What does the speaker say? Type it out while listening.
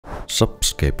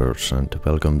Subscribers and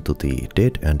welcome to the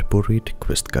Dead and Buried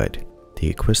quest guide.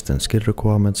 The quest and skill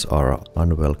requirements are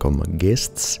unwelcome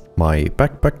guests. My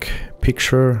backpack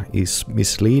picture is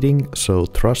misleading, so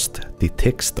trust the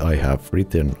text I have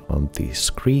written on the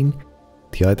screen.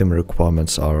 The item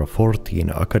requirements are 14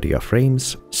 Acadia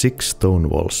frames, 6 stone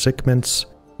wall segments.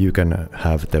 You can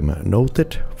have them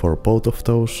noted for both of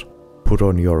those. Put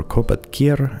on your combat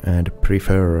gear and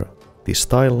prefer the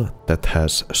style that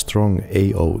has strong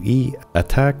AoE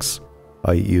attacks.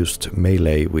 I used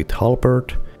melee with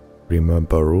halberd.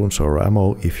 Remember runes or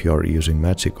ammo if you are using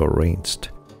magic or ranged.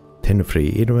 10 free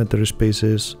inventory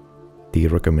spaces. The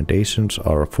recommendations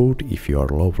are food if you are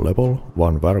low level,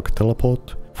 1 Varrock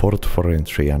teleport, fort for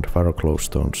entry and Varrock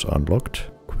glowstones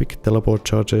unlocked, quick teleport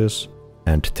charges,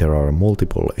 and there are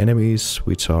multiple enemies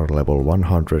which are level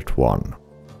 101.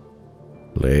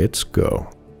 Let's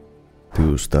go.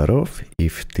 To start off,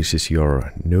 if this is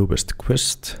your newest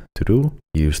quest to do,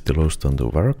 use the glowstone to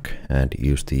Varrock and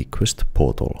use the quest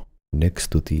portal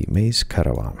next to the maze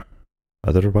caravan.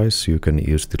 Otherwise, you can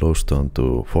use the glowstone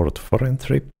to fort for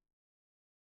entry.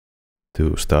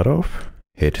 To start off,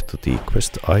 head to the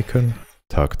quest icon,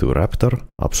 talk to Raptor,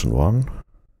 option 1.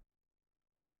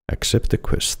 Accept the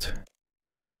quest.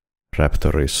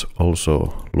 Raptor is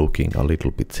also looking a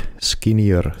little bit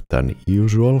skinnier than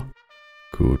usual.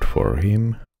 Good for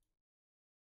him.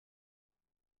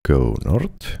 Go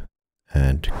north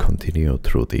and continue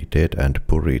through the Dead and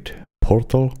Buried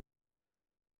portal.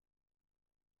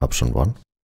 Option 1.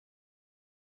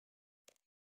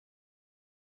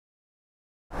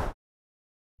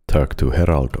 Talk to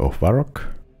Herald of Varrock.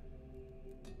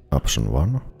 Option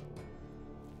 1.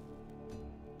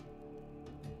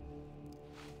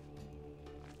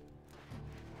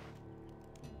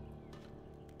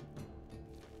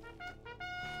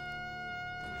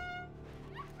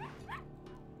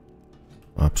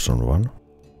 Option 1.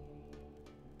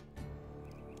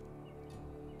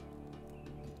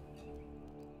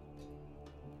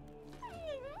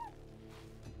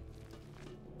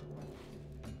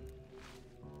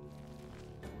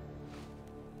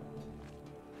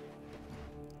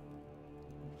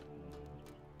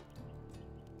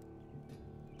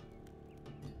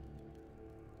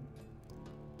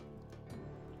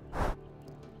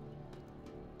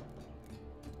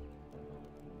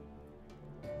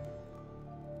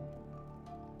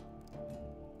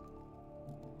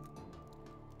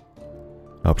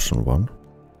 Option 1.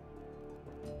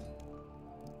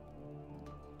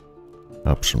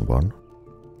 Option 1.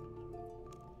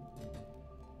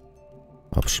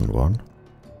 Option 1.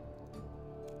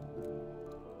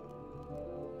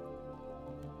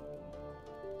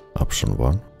 Option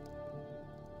 1.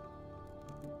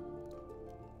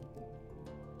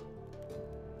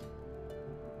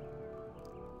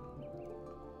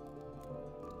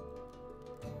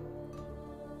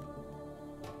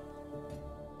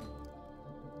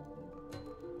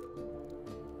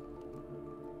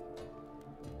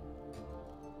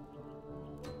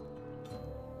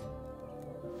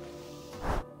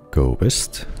 Go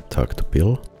west, talk to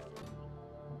Bill.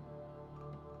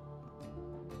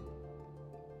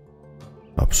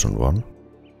 Option 1.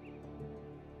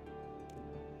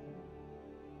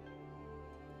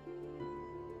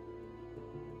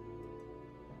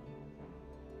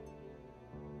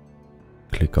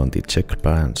 Click on the check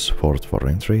plans fort for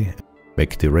entry.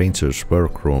 Make the Ranger's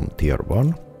workroom tier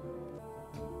 1.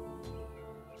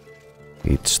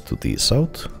 It's to the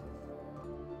south.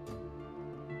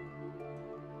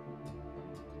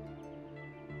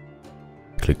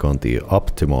 Click on the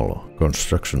optimal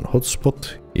construction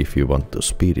hotspot if you want to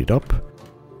speed it up,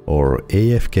 or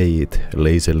AFK it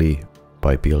lazily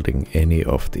by building any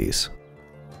of these.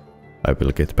 I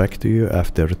will get back to you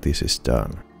after this is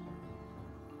done.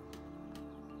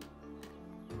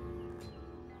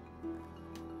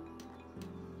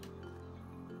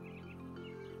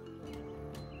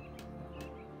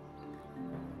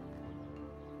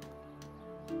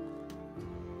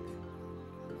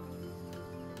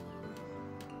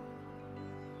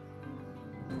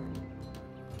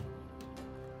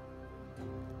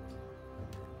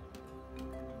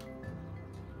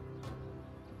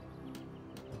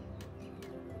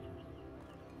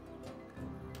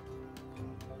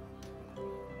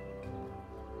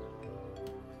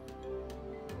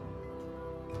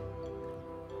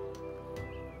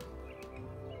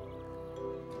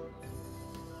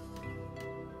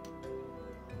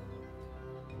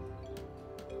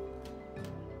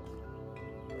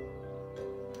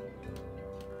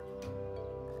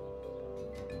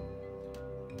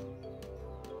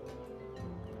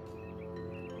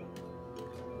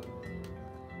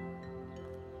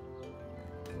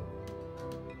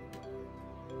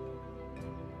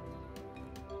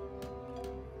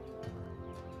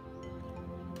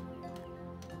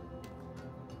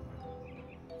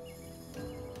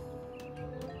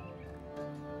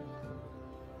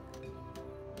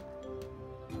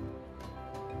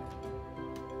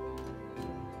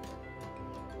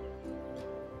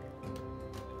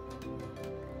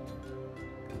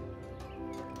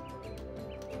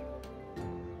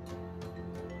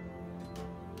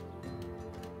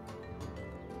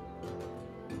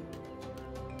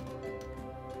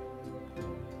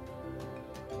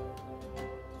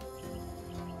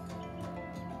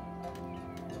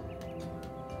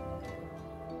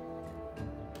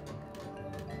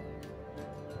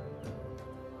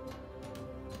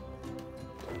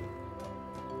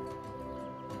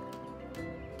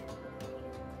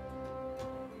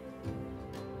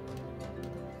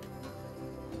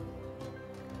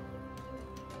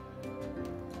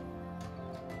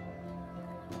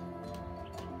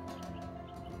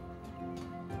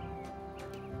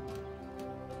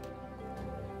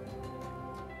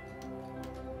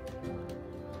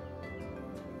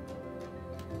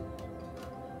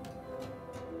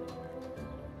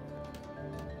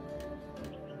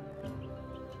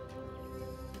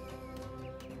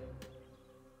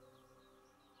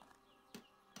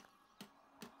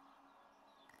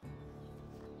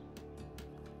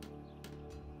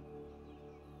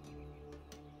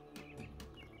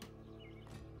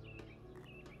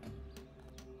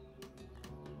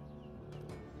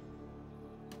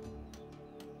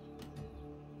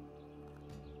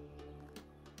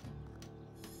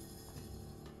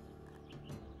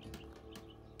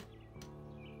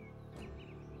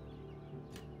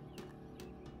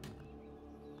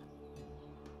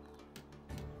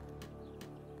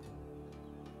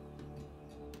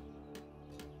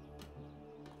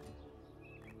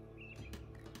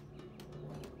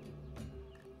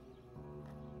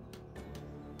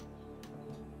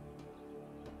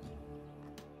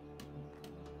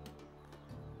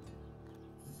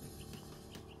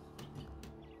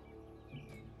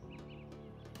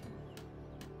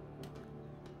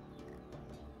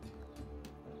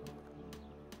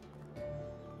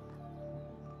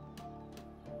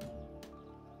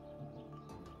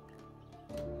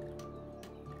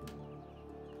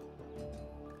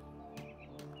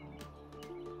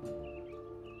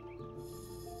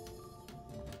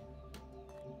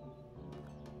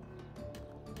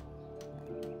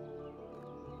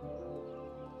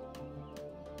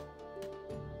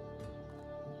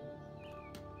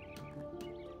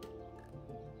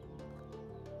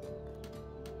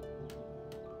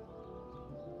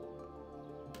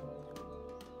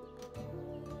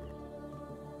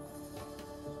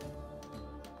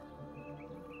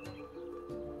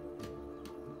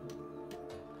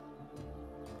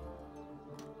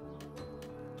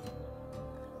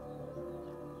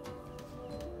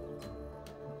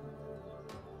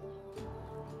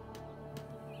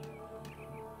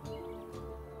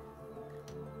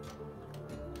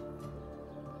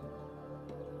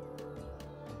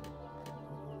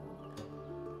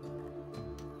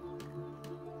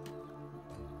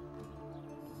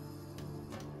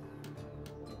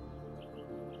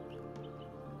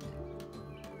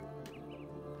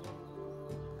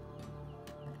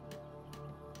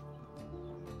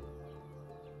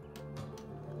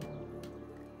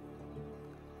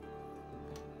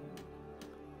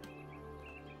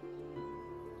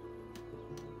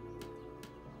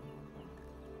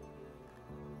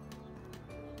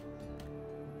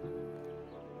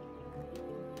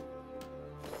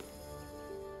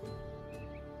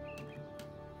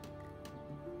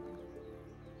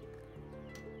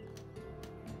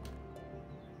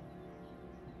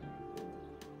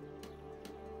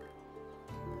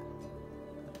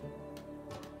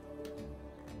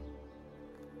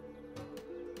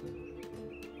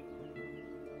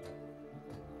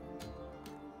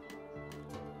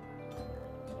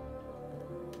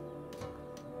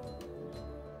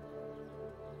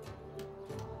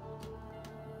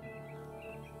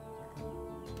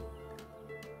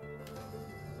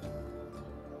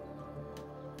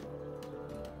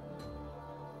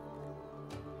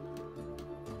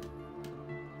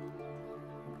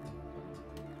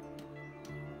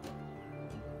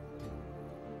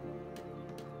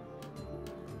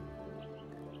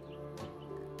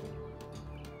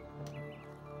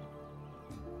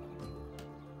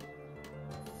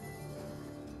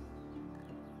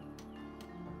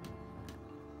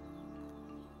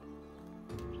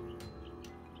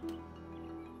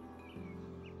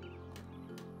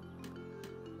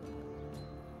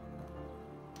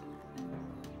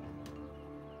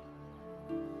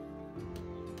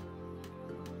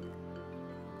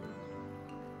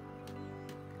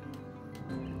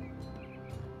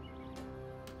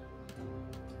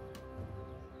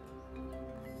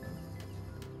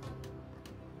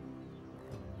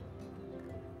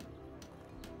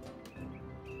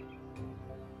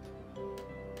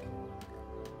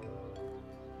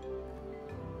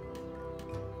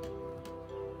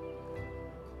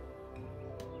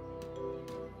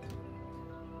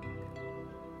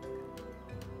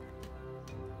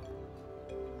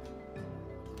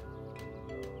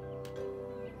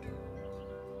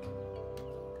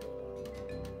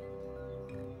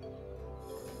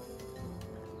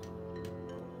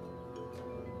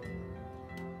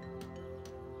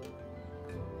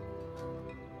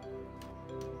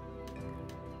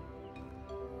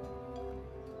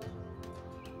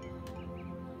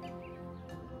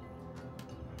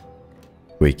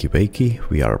 Wakey wakey,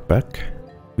 we are back.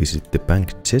 Visit the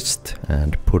bank chest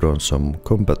and put on some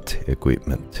combat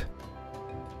equipment.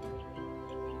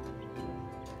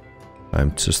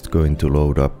 I'm just going to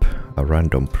load up a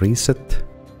random preset.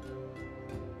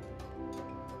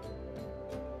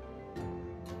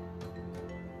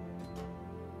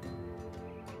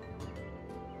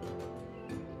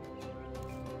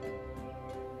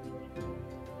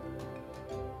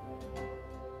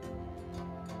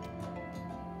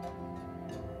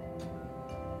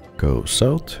 Go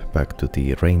south, back to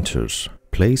the ranger's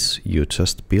place you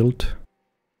just built.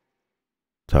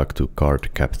 Talk to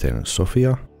guard Captain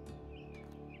Sofia.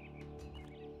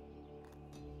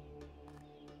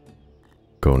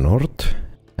 Go north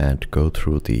and go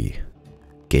through the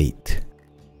gate.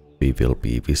 We will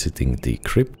be visiting the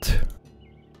crypt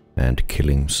and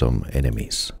killing some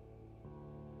enemies.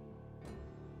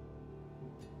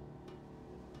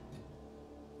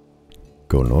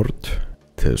 Go north.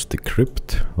 There's the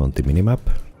crypt on the minimap.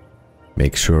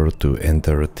 Make sure to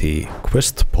enter the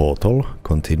quest portal,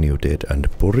 continue dead and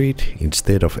buried,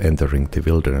 instead of entering the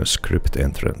wilderness crypt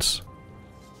entrance.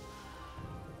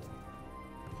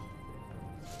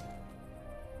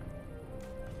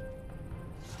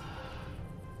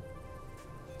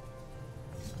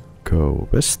 Go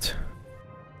west.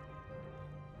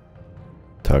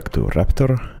 Talk to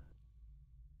Raptor.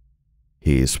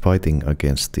 He is fighting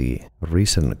against the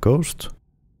Risen Ghost.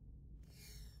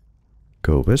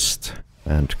 Go west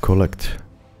and collect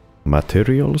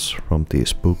materials from the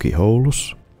spooky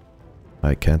holes.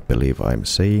 I can't believe I'm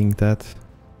saying that.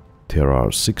 There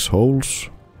are 6 holes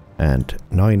and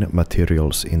 9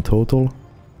 materials in total.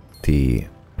 The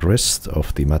rest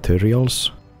of the materials,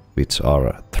 which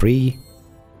are 3,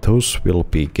 those will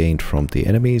be gained from the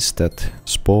enemies that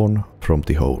spawn from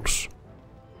the holes.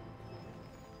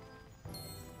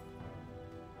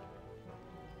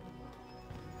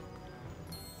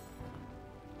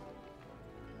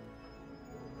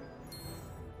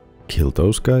 Kill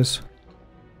those guys.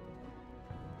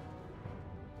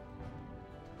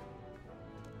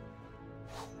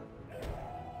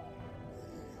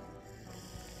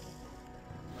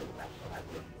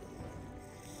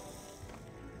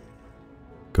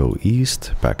 Go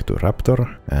east back to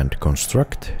Raptor and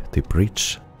construct the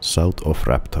bridge south of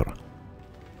Raptor.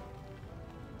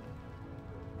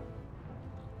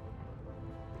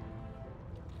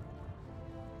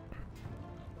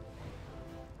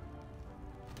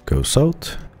 Go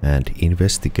south and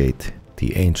investigate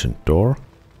the ancient door.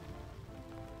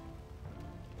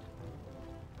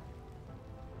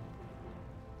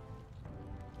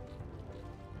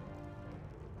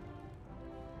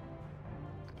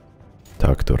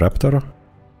 Talk to Raptor.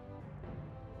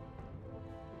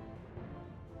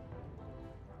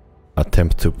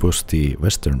 Attempt to push the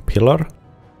western pillar.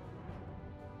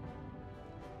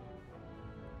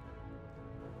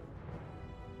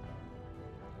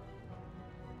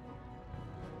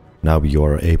 Now you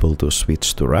are able to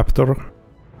switch to Raptor.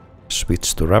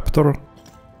 Switch to Raptor.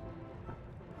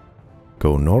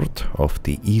 Go north of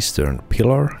the eastern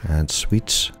pillar and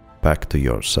switch back to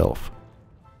yourself.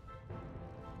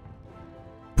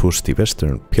 Push the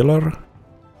western pillar.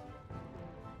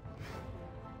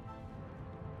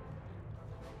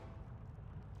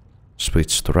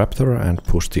 Switch to Raptor and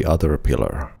push the other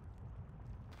pillar.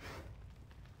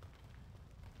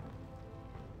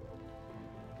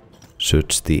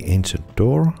 Search the ancient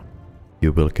door.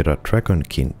 You will get a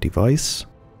Dragonkin device.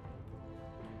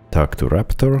 Talk to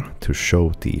Raptor to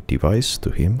show the device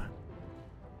to him.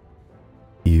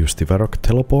 Use the Varrock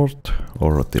teleport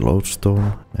or the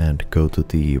lodestone and go to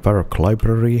the Varrock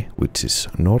library, which is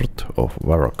north of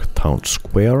Varrock town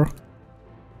square.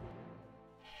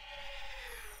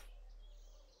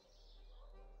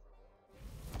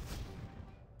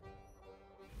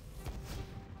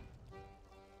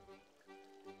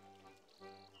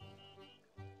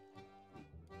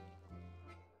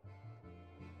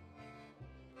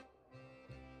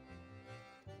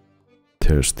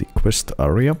 There's the quest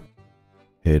area.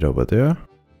 Head over there.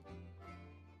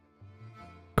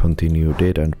 Continue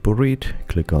dead and buried.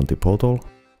 Click on the portal.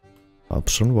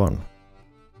 Option 1.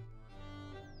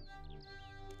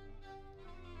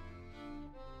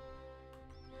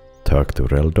 Talk to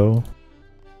Reldo.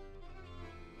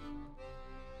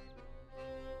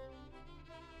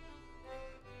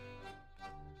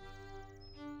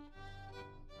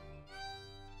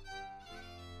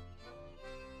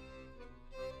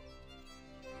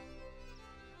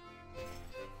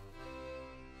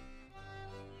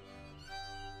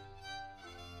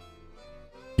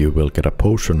 You will get a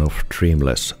potion of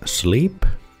dreamless sleep.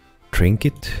 Drink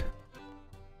it.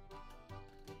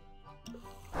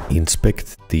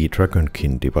 Inspect the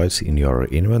Dragonkin device in your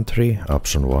inventory,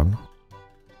 option 1.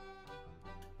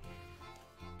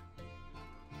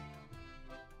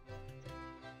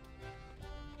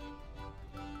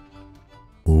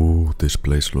 Ooh, this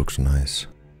place looks nice.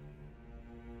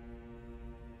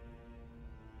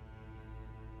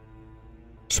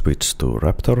 Switch to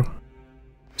Raptor,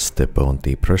 step on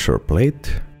the pressure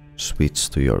plate, switch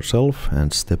to yourself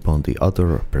and step on the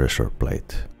other pressure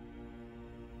plate.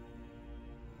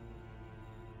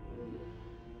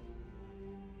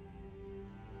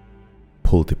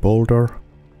 Pull the boulder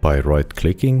by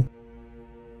right-clicking.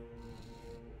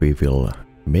 We will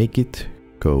make it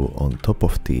go on top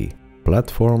of the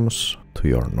platforms to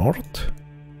your north.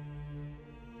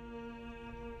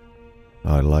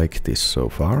 I like this so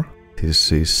far.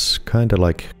 This is kinda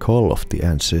like Call of the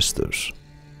Ancestors.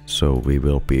 So we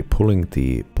will be pulling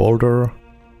the boulder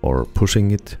or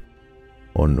pushing it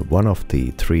on one of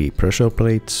the 3 pressure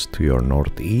plates to your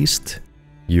northeast.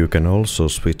 You can also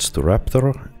switch to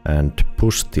Raptor and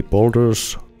push the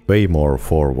boulders way more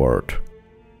forward.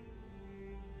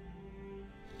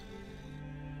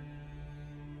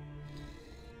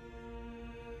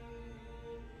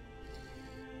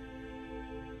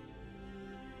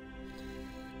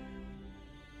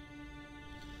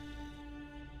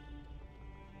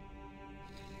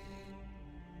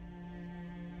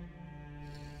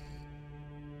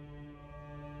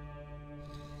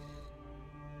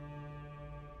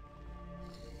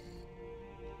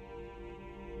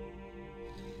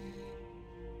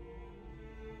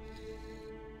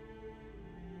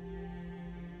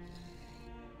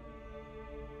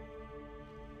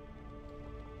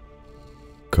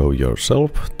 Go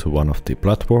yourself to one of the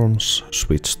platforms,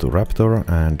 switch to Raptor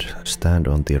and stand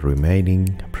on the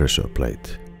remaining pressure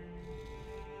plate.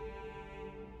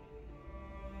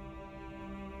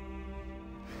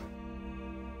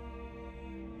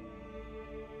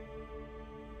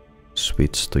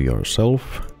 Switch to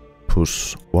yourself,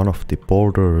 push one of the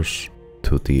boulders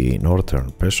to the northern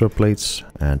pressure plates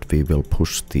and we will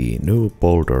push the new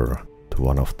boulder to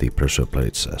one of the pressure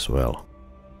plates as well.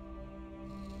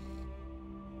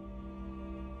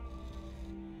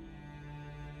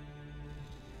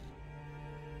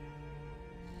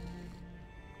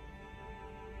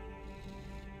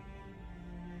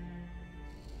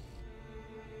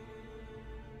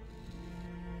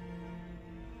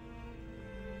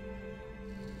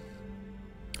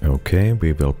 Okay,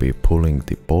 we will be pulling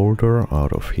the boulder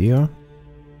out of here.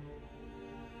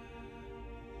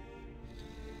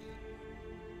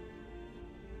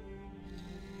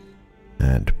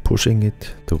 And pushing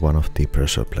it to one of the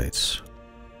pressure plates.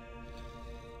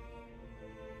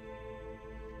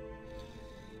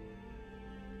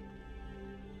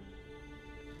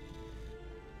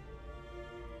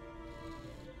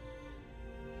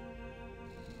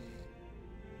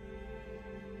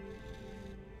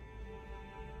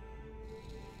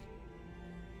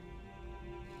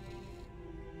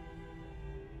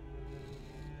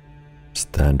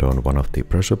 Stand on one of the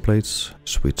pressure plates,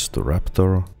 switch to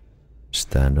Raptor,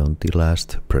 stand on the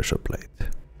last pressure plate.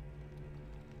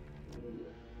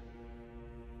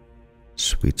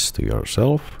 Switch to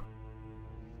yourself,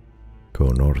 go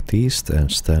northeast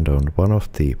and stand on one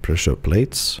of the pressure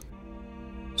plates,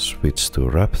 switch to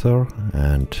Raptor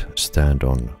and stand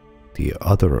on the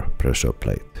other pressure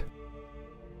plate.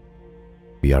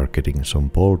 We are getting some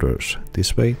boulders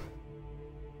this way.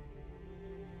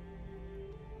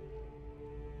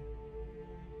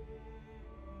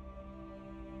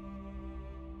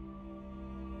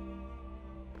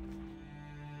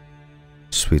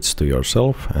 Switch to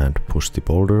yourself and push the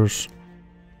boulders.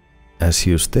 As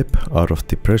you step out of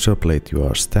the pressure plate you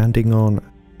are standing on,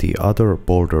 the other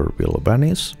boulder will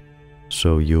vanish,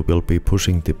 so you will be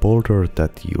pushing the boulder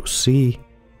that you see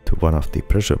to one of the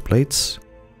pressure plates.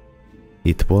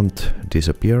 It won't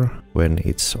disappear when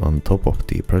it's on top of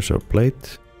the pressure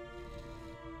plate.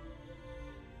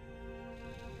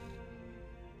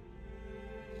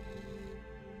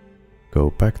 Go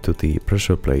back to the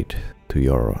pressure plate to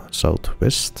your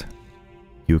southwest.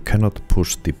 You cannot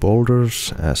push the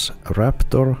boulders as a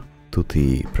Raptor to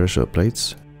the pressure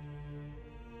plates.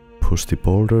 Push the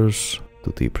boulders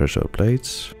to the pressure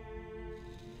plates.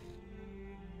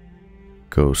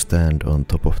 Go stand on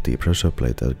top of the pressure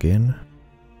plate again.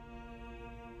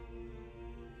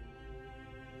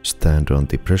 Stand on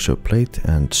the pressure plate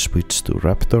and switch to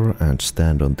Raptor and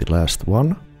stand on the last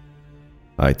one.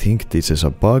 I think this is a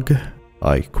bug.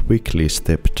 I quickly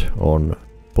stepped on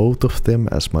both of them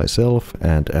as myself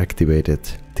and activated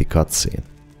the cutscene.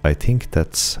 I think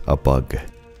that's a bug.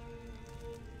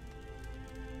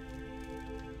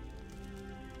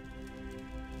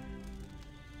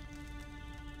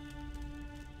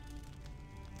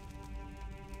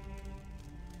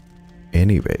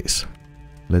 Anyways,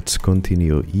 let's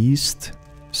continue east,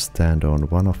 stand on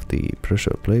one of the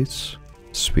pressure plates,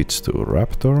 switch to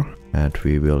Raptor, and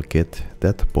we will get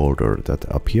that boulder that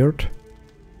appeared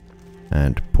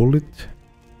and pull it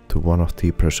to one of the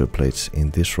pressure plates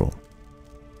in this room.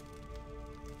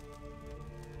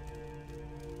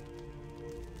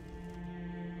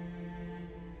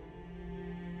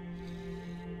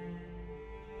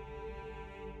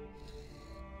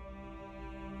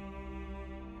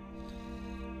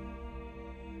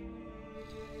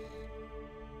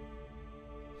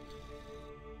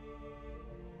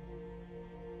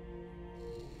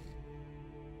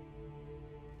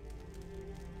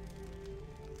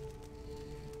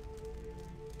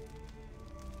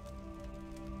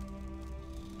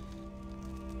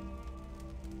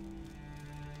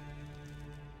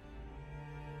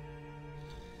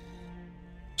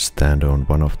 Stand on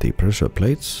one of the pressure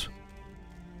plates.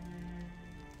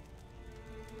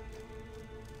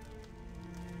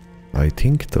 I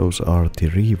think those are the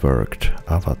reworked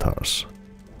avatars.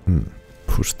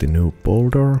 Push the new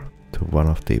boulder to one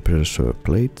of the pressure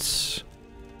plates.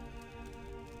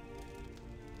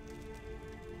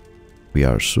 We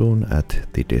are soon at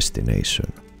the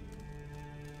destination.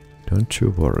 Don't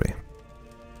you worry.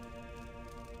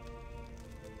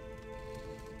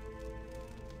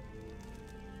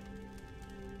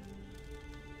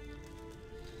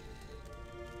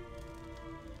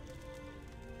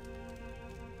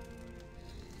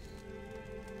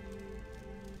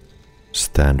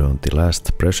 Stand on the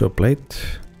last pressure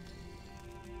plate.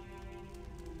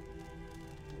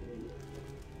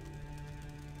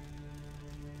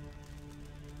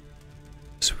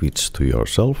 Switch to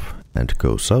yourself and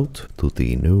go south to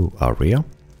the new area.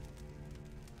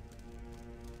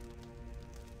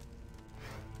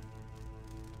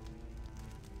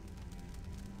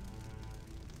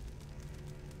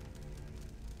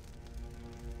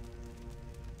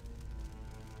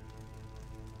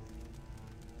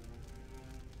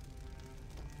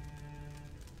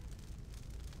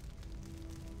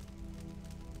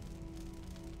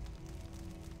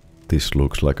 This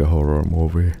looks like a horror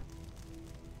movie.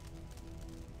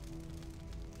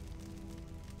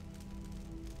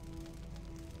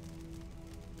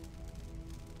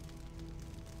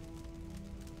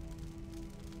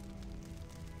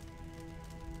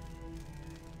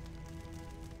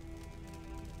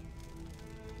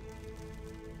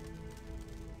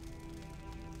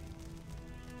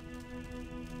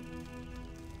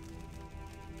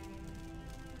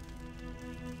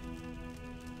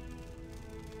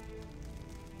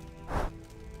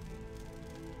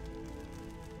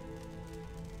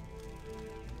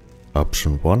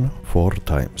 Option 1 4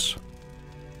 times.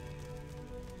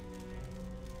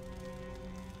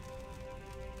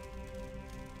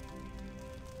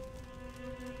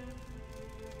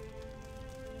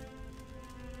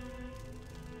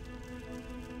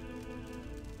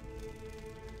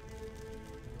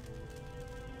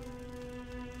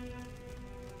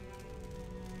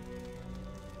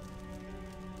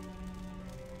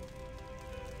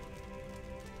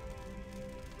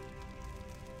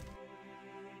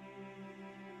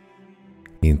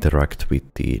 Interact with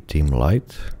the dim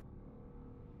light.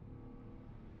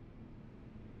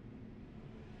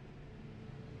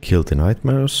 Kill the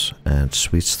nightmares and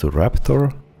switch to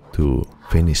Raptor to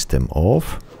finish them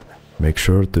off. Make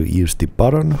sure to use the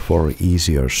button for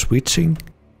easier switching.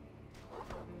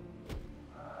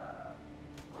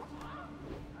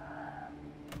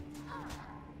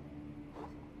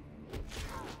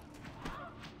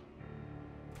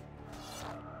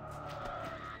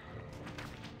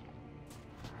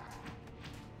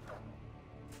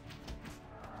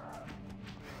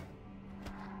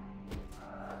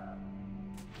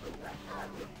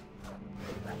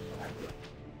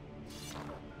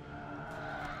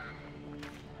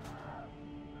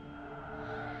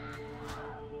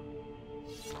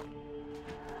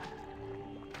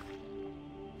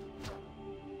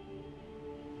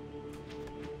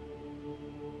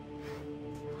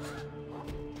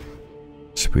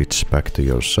 Switch back to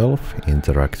yourself,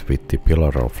 interact with the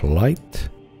pillar of light.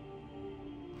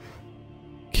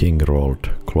 King rolled,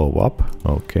 glow up,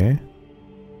 okay.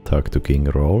 Talk to King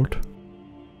rolled.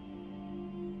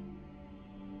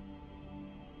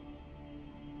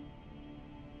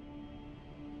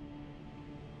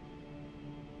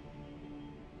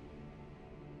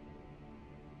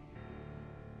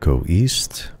 Go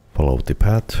east, follow the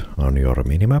path on your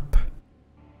minimap.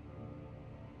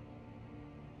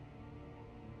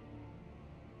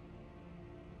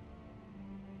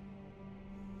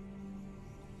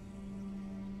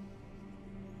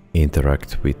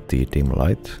 Interact with the dim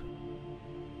light.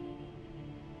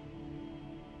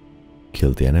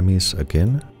 Kill the enemies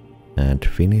again and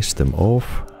finish them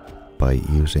off by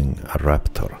using a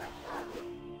raptor.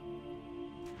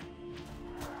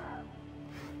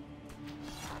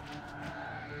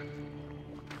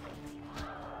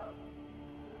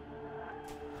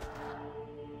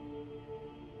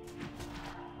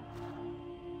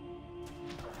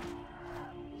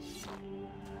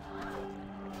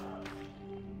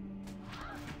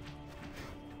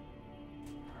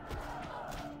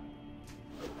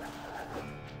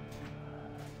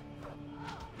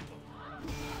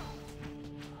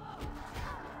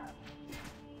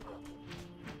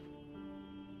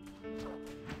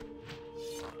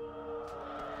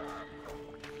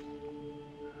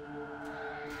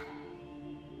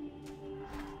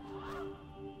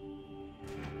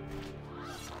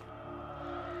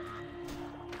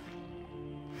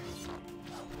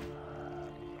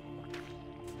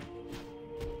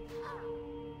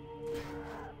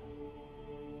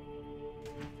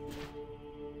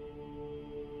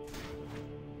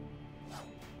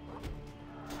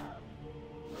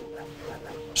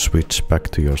 Switch back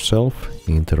to yourself,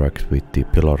 interact with the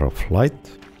pillar of light.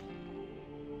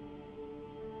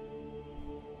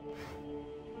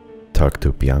 Talk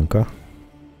to Bianca.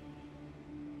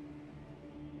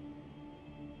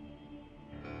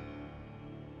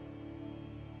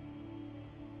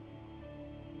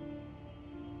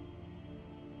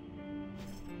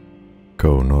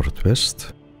 Go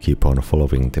northwest, keep on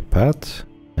following the path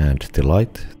and the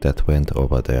light that went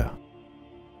over there.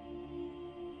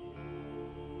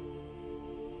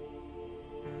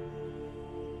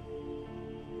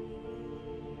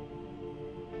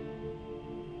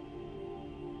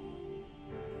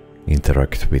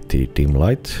 Interact with the dim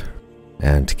light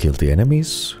and kill the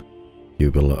enemies.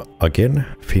 You will again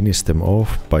finish them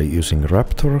off by using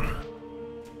raptor.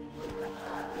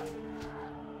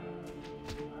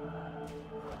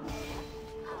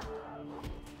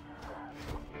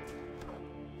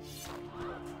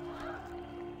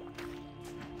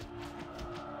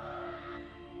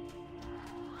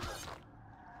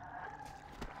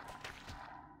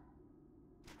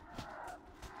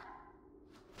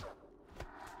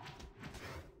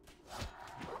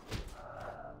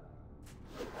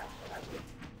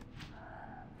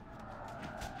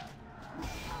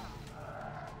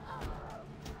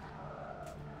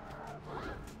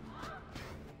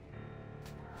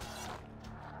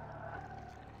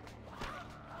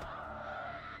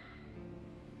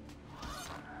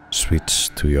 Switch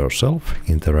to yourself,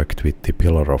 interact with the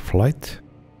pillar of light.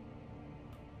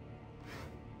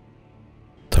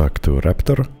 Talk to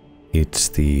Raptor. It's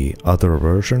the other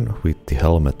version with the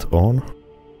helmet on.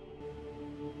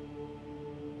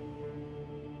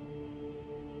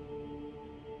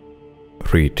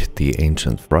 Read the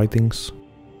ancient writings.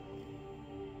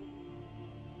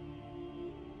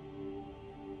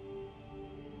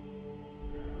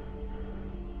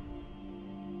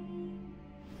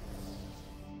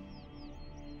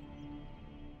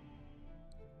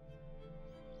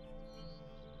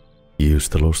 Use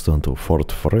the lowstone to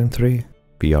Fort Forentry.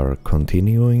 We are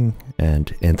continuing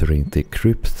and entering the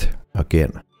crypt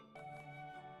again.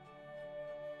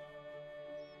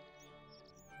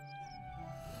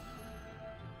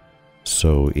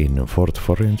 So in Fort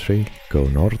Forentry, go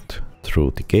north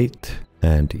through the gate,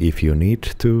 and if you need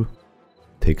to,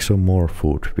 take some more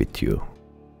food with you.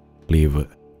 Leave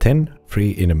 10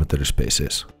 free inventory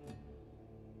spaces.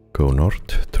 Go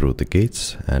north through the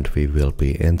gates and we will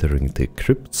be entering the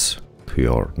crypts to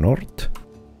your north.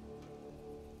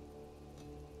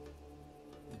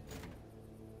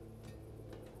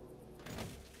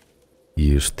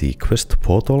 Use the quest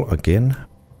portal again,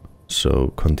 so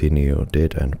continue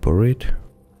Dead and Buried.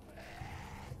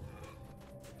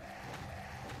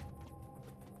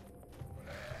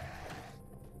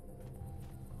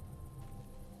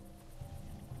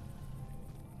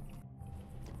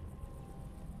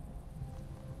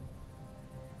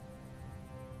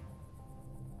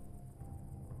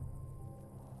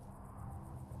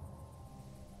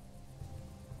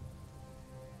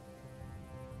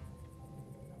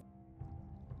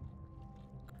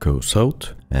 Go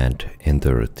south and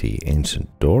enter the ancient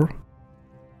door.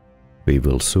 We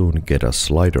will soon get a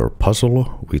slider puzzle,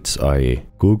 which I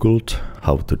googled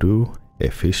how to do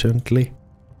efficiently.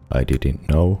 I didn't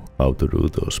know how to do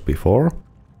those before.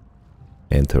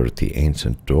 Enter the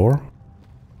ancient door.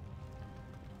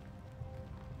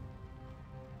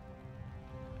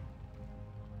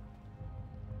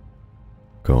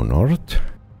 Go north.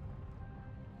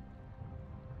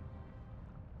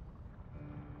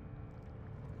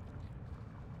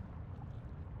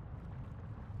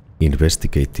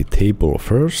 Investigate the table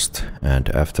first, and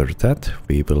after that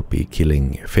we will be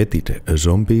killing fetid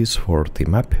zombies for the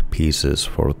map pieces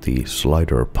for the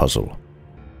slider puzzle.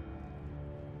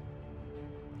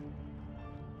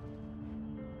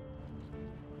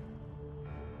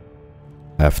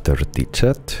 After the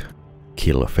chat,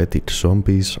 kill fetid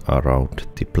zombies around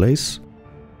the place.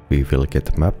 We will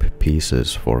get map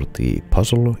pieces for the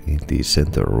puzzle in the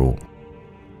center room.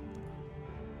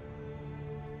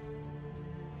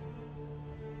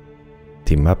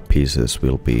 The map pieces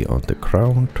will be on the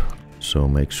ground, so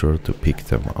make sure to pick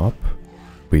them up.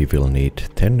 We will need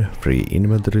 10 free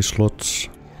inventory slots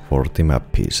for the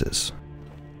map pieces.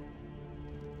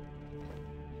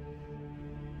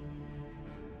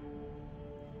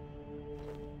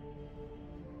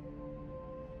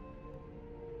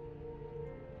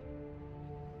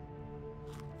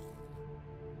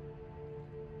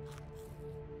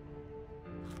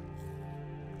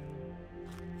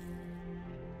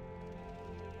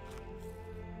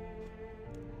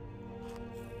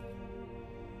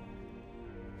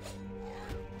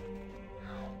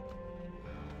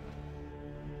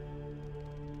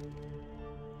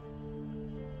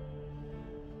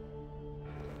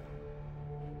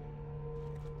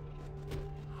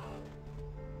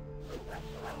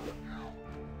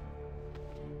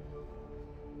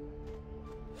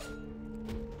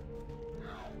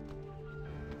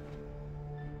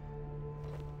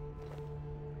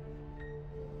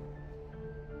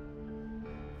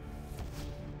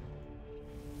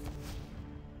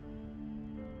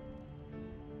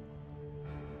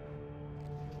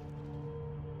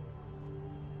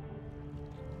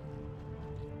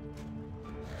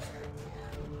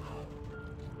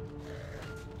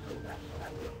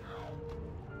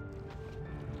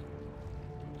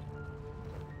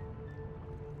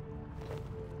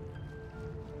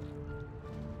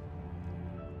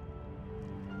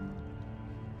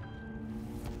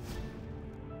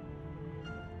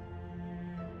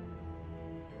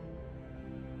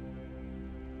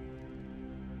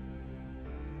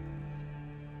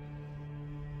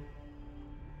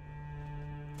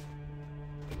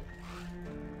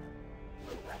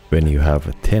 When you have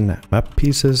 10 map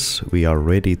pieces, we are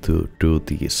ready to do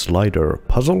the slider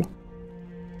puzzle.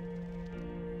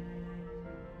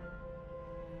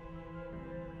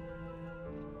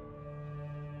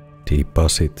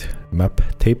 Deposit map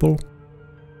table.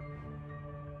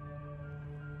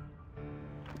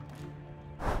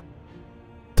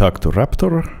 Talk to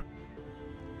Raptor.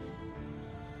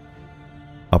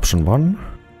 Option 1.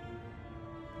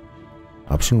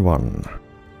 Option 1.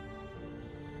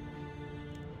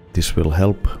 This will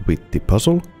help with the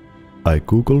puzzle. I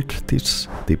googled this.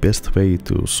 The best way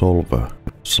to solve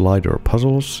slider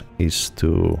puzzles is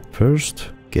to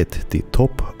first get the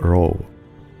top row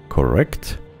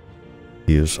correct.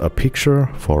 Use a picture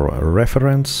for a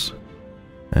reference,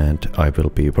 and I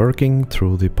will be working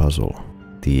through the puzzle.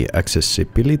 The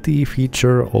accessibility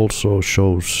feature also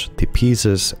shows the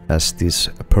pieces as this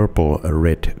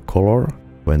purple-red color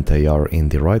when they are in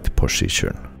the right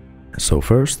position. So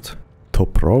first,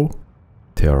 top row,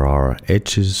 there are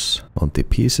edges on the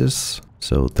pieces,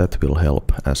 so that will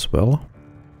help as well.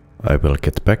 I will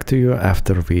get back to you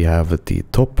after we have the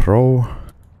top row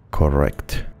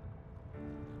correct.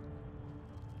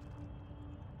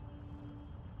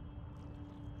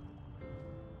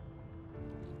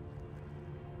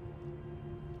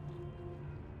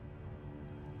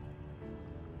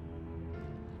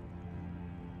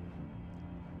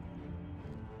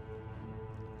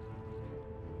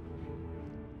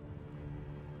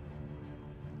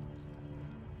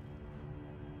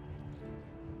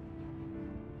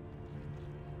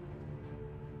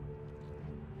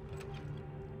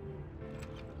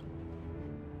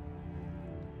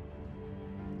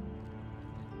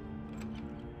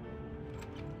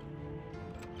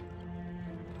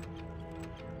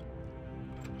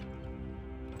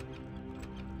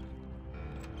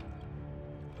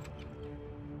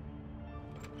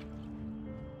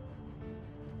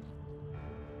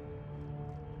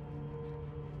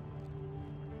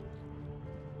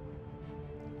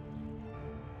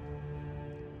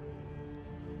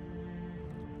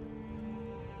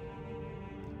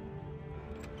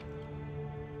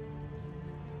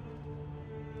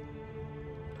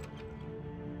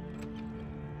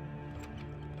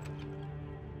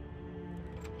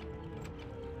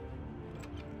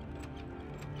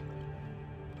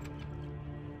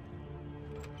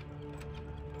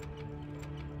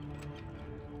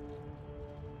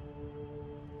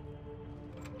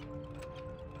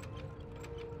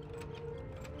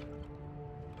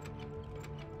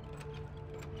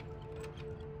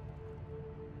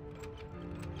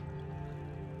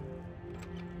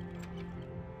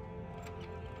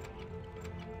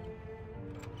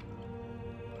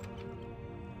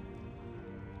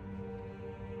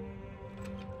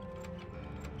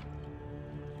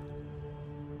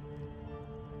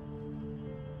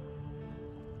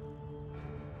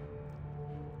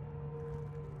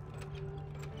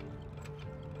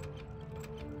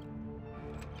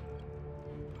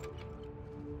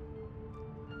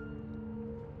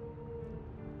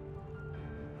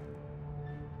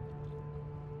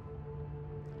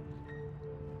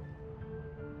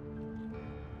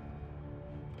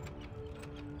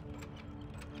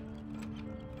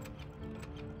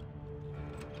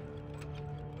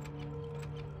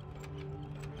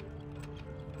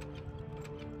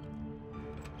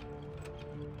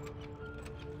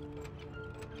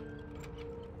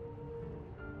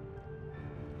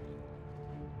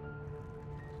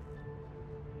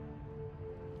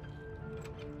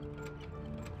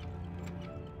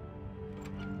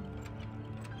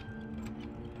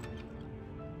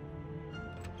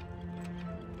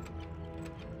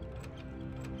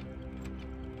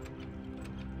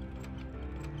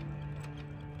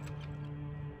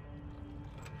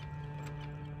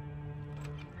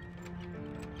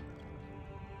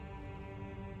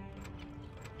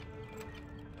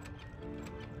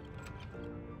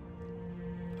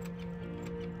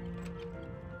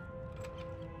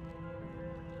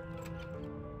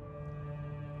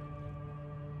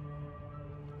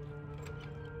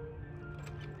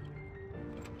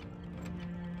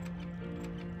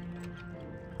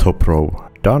 top row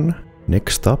done.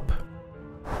 Next up,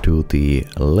 to the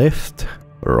left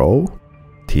row,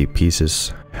 the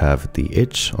pieces have the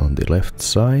edge on the left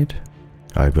side.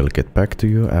 I will get back to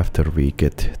you after we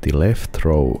get the left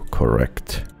row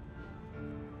correct.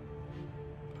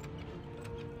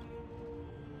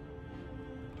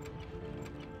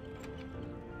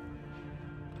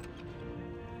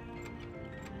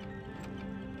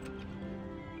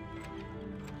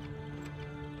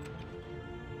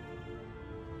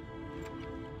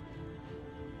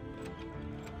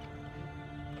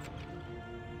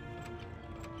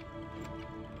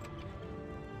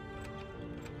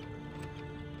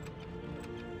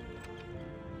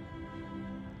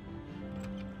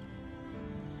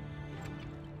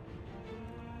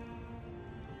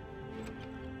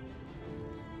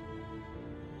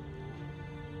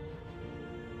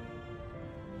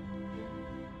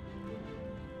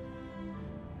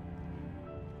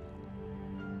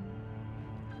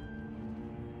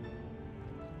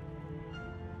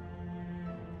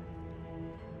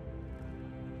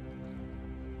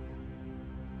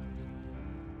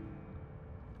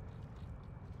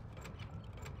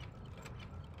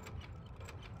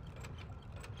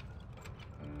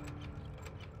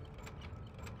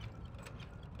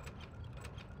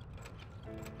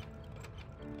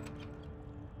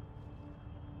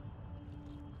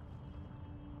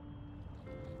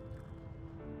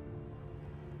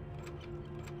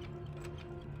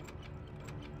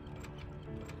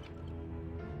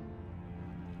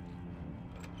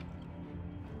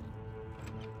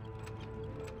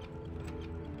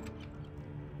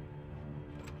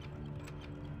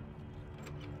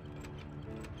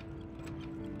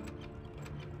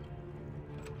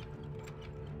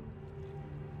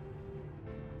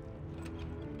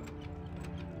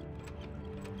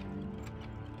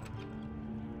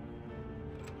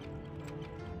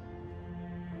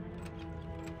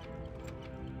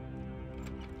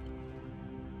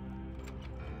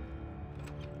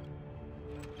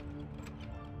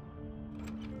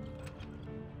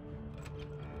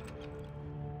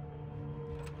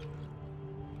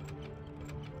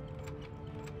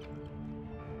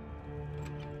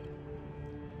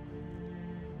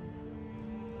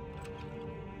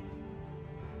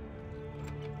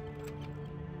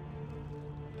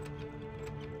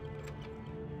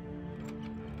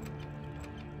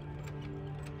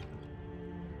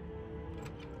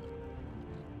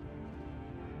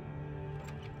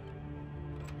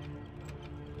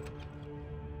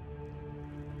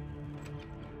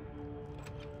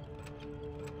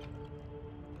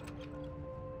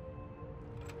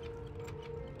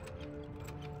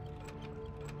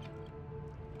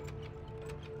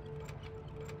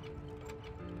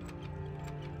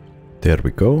 There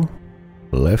we go.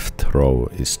 Left row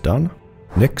is done.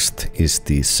 Next is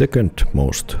the second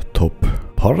most top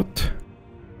part.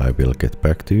 I will get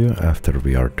back to you after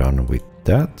we are done with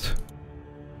that.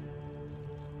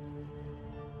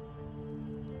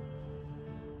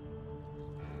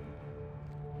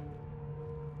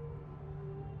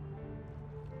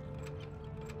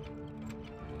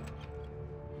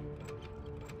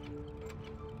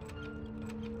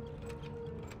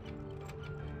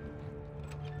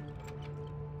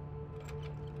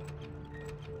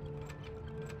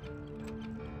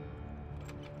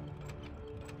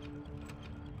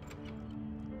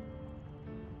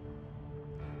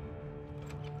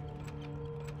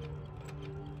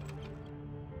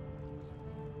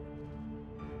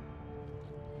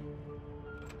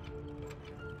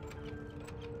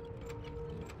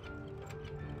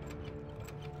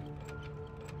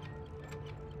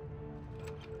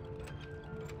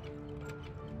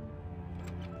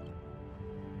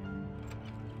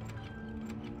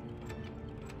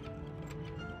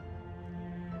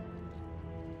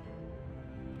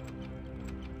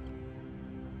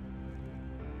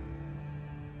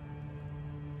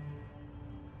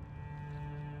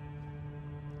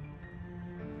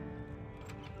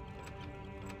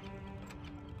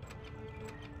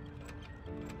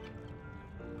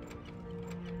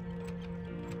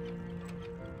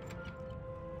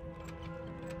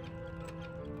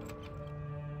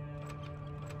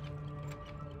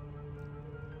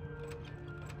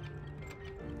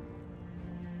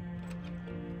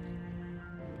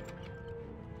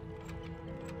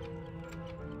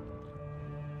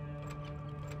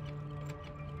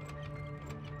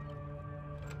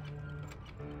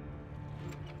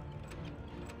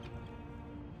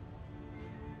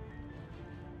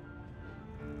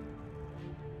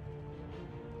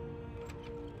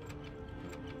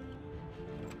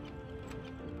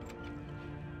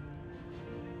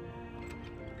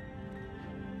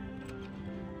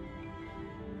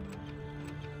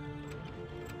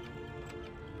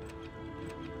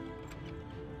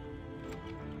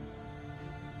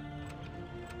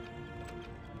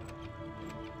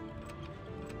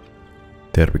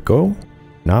 There we go.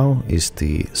 Now is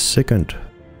the second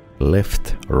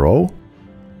left row.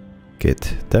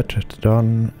 Get that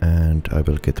done and I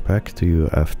will get back to you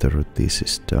after this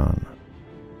is done.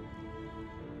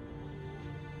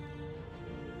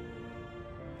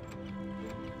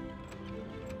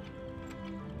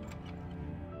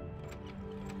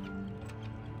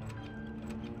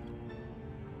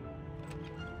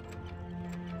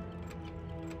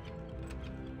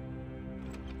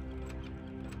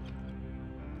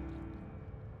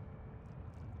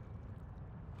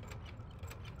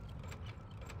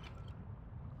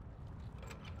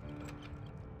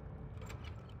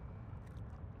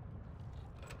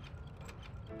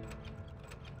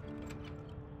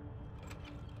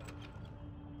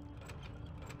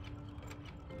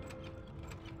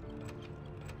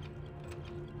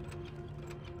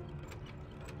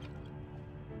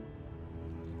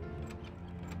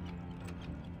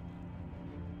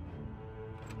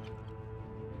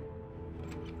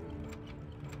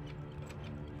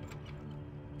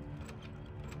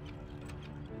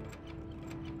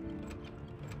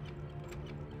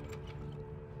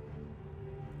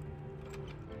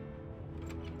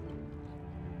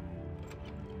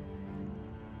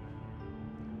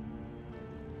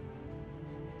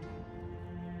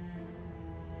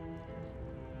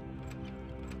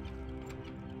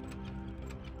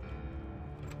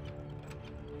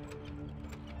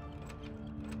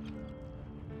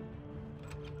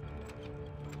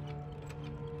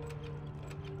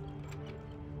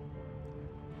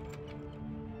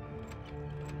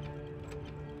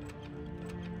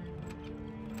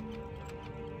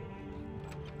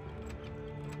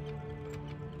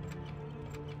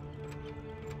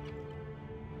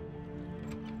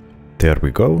 There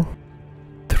we go.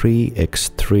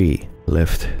 3x3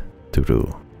 left to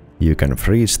do. You can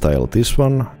freestyle this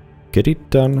one, get it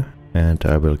done, and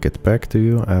I will get back to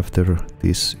you after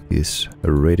this is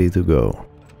ready to go.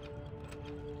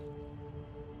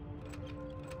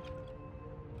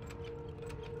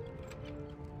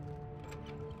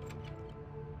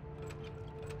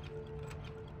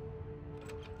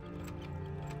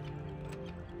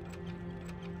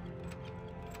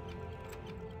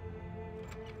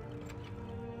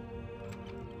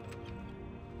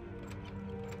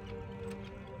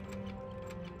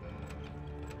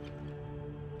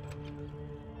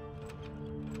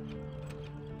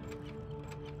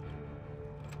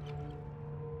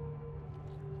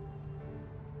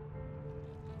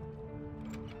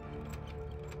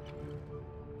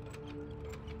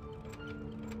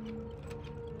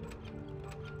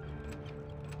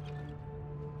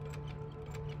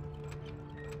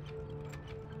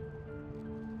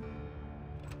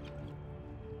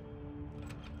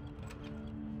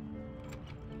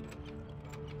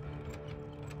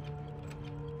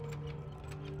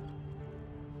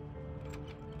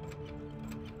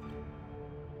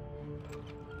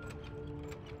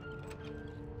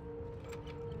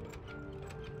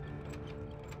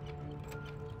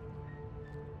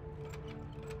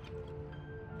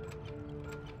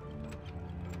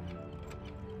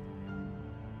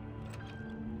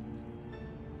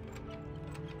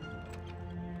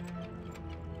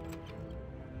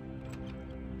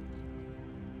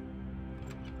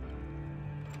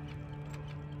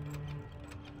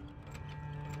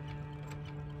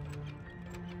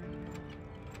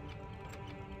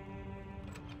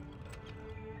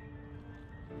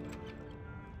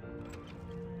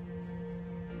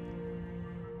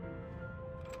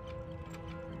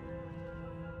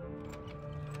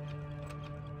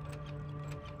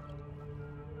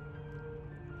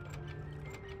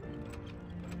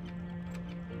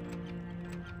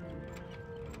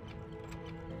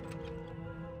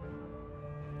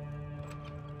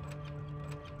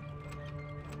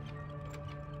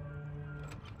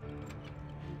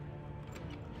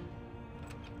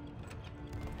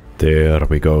 There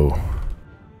we go.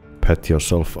 Pat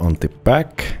yourself on the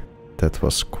back. That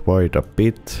was quite a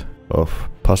bit of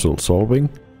puzzle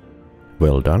solving.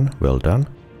 Well done, well done.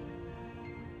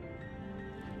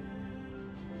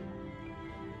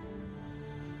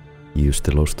 Use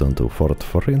the glowstone to Fort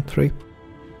Forentry.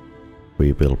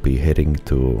 We will be heading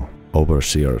to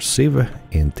Overseer Siv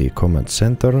in the command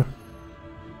center.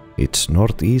 It's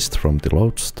northeast from the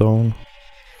lodestone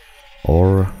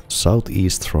or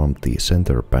southeast from the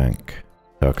center bank.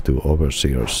 Talk to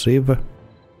Overseer Siv.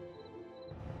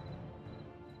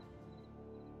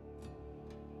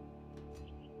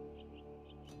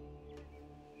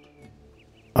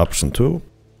 Option 2.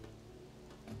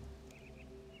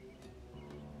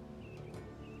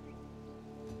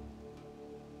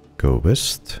 Go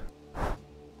west.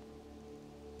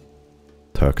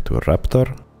 Talk to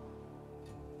Raptor.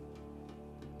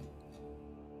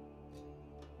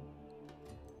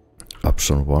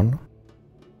 Lesson 1.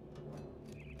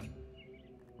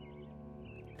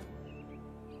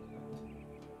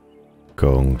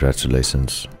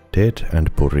 Congratulations, Dead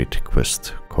and Buried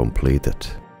quest completed.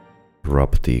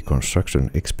 Rub the construction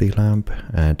XP lamp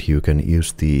and you can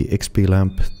use the XP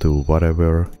lamp to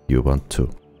whatever you want to.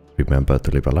 Remember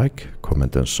to leave a like,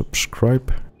 comment and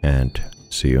subscribe, and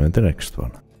see you in the next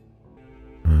one.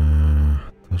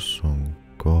 Tossa on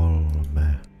 3.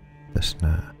 Mitäs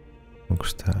nää?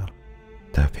 Onks täällä?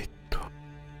 Tää vittua.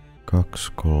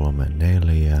 2, 3,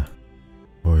 4.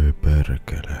 Oi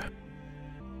perkele.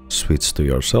 Switch to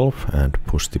yourself and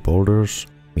push the boulders.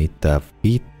 Mitä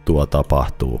vittua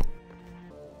tapahtuu?